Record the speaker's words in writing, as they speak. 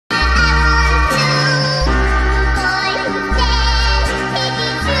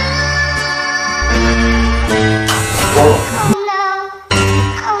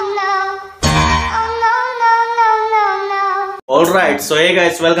Alright, so hey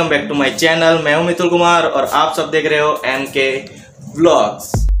guys, welcome back to my channel. मैं हूं मितुल कुमार और आप सब देख रहे हो N K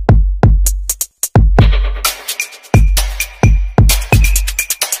vlogs.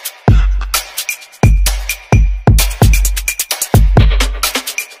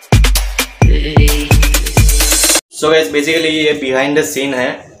 So guys, basically ये बिहाइंड द सीन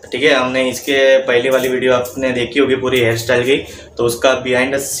है, ठीक है। हमने इसके पहली वाली वीडियो आपने देखी होगी पूरी हेयर स्टाइल की, तो उसका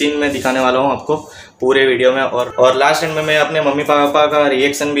बिहाइंड द सीन मैं दिखाने वाला हूँ आपको पूरे वीडियो में। और लास्ट एंड में मैं अपने मम्मी पापा का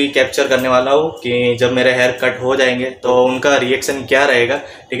रिएक्शन भी कैप्चर करने वाला हूँ कि जब मेरे हेयर कट हो जाएंगे तो उनका रिएक्शन क्या रहेगा,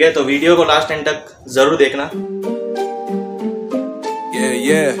 ठीक है। तो वीडियो को लास्ट एंड तक जरूर देखना।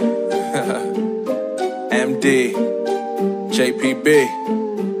 MD, JPB,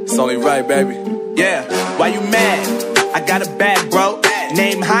 it's only right, baby. Yeah, why you mad? I got a bag, bro.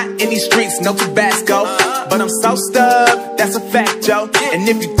 Name hot in these streets, no Tabasco. But I'm so stuck, that's a fact, yo.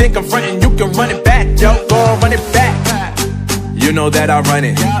 And if you think I'm frontin', you can run it back, yo. Go on, run it back. You know that I run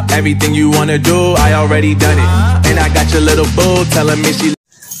it. Everything you wanna do, I already done it. And I got your little boo telling me she.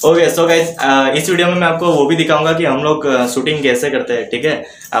 Okay, so guys, इस video में मैं आपको वो भी दिखाऊंगा कि हम लोग शूटिंग कैसे करते हैं, ठीक है।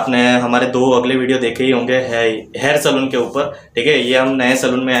 आपने हमारे 2 अगले वीडियो देखे ही होंगे हेयर सैलून के ऊपर, ठीक है। ये हम नए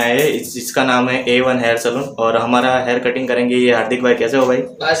सैलून में आए हैं, इसका नाम है A1 हेयर सैलून और हमारा हेयर कटिंग करेंगे ये हार्दिक भाई। कैसे हो भाई?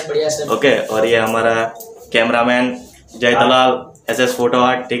 बस बढ़िया सर। ओके, और ये हमारा कैमरामैन जय दलाल SS फोटो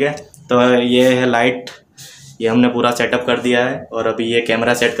आर्ट, ठीक है। तो ये है लाइट, ये हमने पूरा सेटअप कर दिया है और अभी ये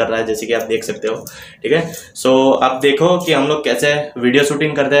कैमरा सेट कर रहा है, जैसे कि आप देख सकते हो, ठीक है। सो आप देखो कि हम लोग कैसे वीडियो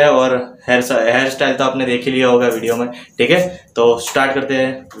शूटिंग करते हैं और हेयर स्टाइल तो आपने देख ही लिया होगा वीडियो में, ठीक है। तो स्टार्ट करते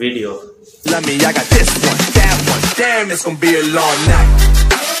हैं video.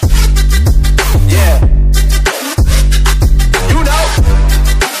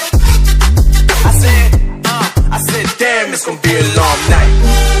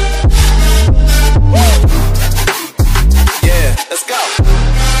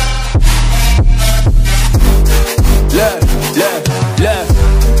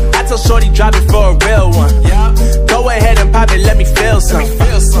 Shorty drop it for a real one. Go ahead and pop it, let me feel some.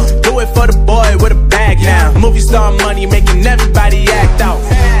 Do it for the boy with a bag now. Movie star money making everybody act out.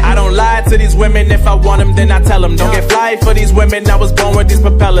 I don't lie to these women, if I want them then I tell them. Don't get fly for these women, I was born with these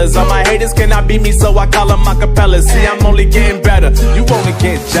propellers. All my haters cannot beat me, so I call them acapellas. See, I'm only getting better, you only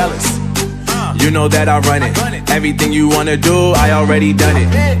get jealous. You know that I run it. Everything you wanna do, I already done it.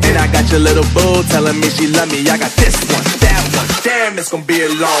 And I got your little boo telling me she love me. I got this one, that one. Damn, it's gonna be a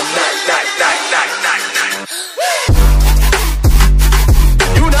long night.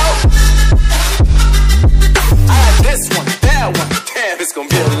 You know, I got this one, that one. Damn, it's gonna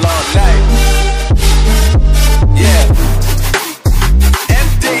be a long night. Yeah.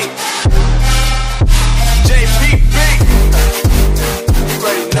 MD, JPB, you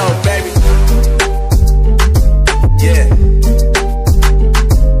already know, baby. Yeah.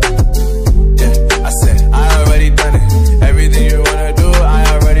 I said I already done it. Everything you wanna do, I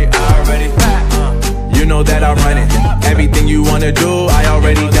already. You know that I run it. Everything you wanna do, I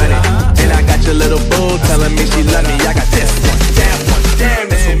already done it. And I got your little boo telling me she love me. I got this one, that one.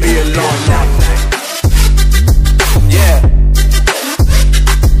 Damn, it's gonna be a long night. Yeah.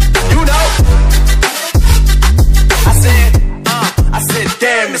 You know, I said,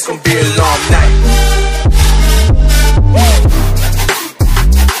 damn, it's gonna be a long night.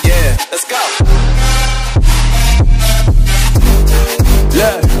 Yeah, let's go.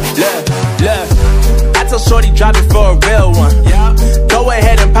 Look. I tell shorty drop it for a real one. Go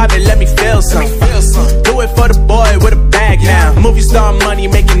ahead and pop it, let me feel some. Do it for the boy with a bag now. Movie star money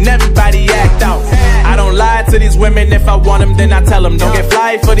making everybody act out. I don't lie to these women, if I want them then I tell them. Don't get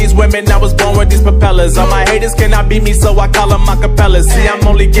fly for these women, I was born with these propellers. All my haters cannot beat me, so I call them acapellas. See, I'm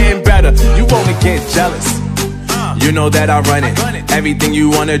only getting better, you only get jealous. You know that I run it. Everything you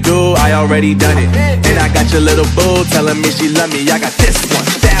wanna do, I already done it. And I got your little boo telling me she love me. I got this one,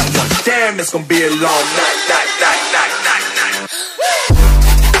 that one. Damn, it's gonna be a long night.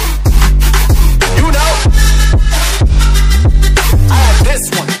 You know, I got this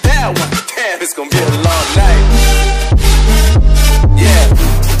one, that one. Damn, it's gonna be a long night. Yeah.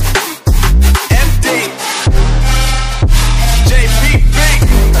 MD, JPB,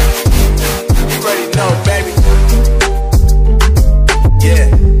 you already know, baby. Yeah.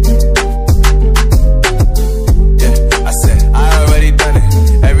 I said I already done it.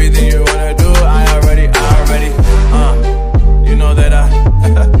 Everything you wanna do, I already.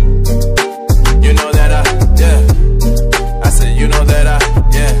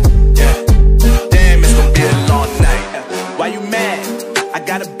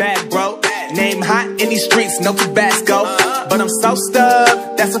 these streets, no Tabasco. But I'm so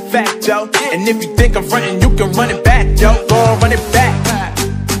stuck, that's a fact, yo. And if you think I'm frontin', you can run it back, yo. Go on, run it back.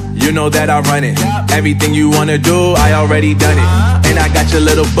 You know that I run it. Everything you wanna do, I already done it. And I got your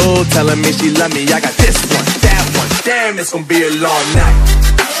little boo telling me she love me. I got this one, that one. Damn, it's gonna be a long night.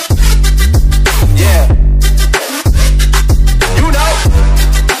 Yeah. You know.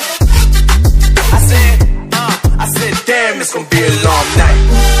 I said, damn, it's gonna be a long night.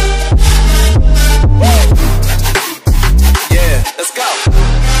 Yeah, let's go.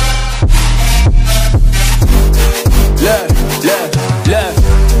 Look.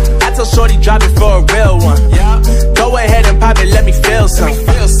 I told Shorty drop it for a real one. Go ahead and pop it, let me feel some.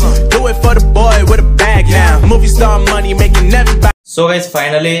 Do it for the boy with a bag now. Movie star money making everybody. So guys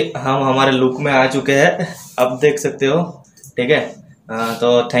finally हम हमारे look में आ चुके हैं, अब देख सकते हो, ठीक है। तो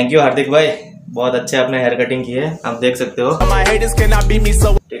थैंक यू हार्दिक भाई, बहुत अच्छे आपने हेयर कटिंग की है, आप देख सकते हो,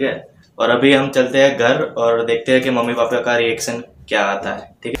 ठीक है। और अभी हम चलते हैं घर और देखते हैं कि मम्मी पापा का रिएक्शन क्या आता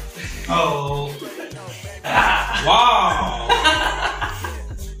है, ठीक है।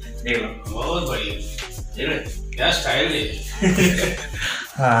 देख लो, बहुत बढ़िया, क्या स्टाइल है।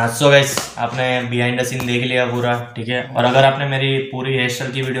 हाँ सो गाइस आपने बिहाइंड द सीन देख लिया पूरा, ठीक है। और अगर आपने मेरी पूरी हेयर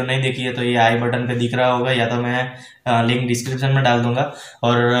स्टाइल की वीडियो नहीं देखी है तो ये आई बटन पे दिख रहा होगा, या तो मैं लिंक डिस्क्रिप्शन में डाल दूंगा।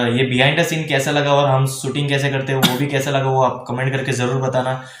 और ये बिहाइंड द सीन कैसा लगा और हम शूटिंग कैसे करते हैं वो भी कैसा लगा, वो आप कमेंट करके ज़रूर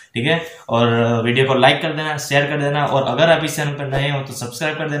बताना, ठीक है। और वीडियो को लाइक कर देना, शेयर कर देना, और अगर आप इस चैनल पर नए हो तो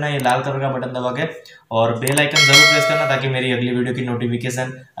सब्सक्राइब कर देना, ये लाल कलर का बटन दबा के, और बेल आइकन जरूर प्रेस करना ताकि मेरी अगली वीडियो की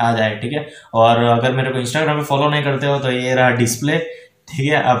नोटिफिकेशन आ जाए, ठीक है। और अगर मेरे को इंस्टाग्राम पे फॉलो नहीं करते हो तो ये रहा डिस्प्ले,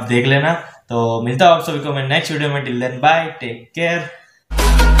 ठीक है, आप देख लेना। तो मिलता हूँ आप सभी को मैं नेक्स्ट वीडियो में। Till then bye, take care.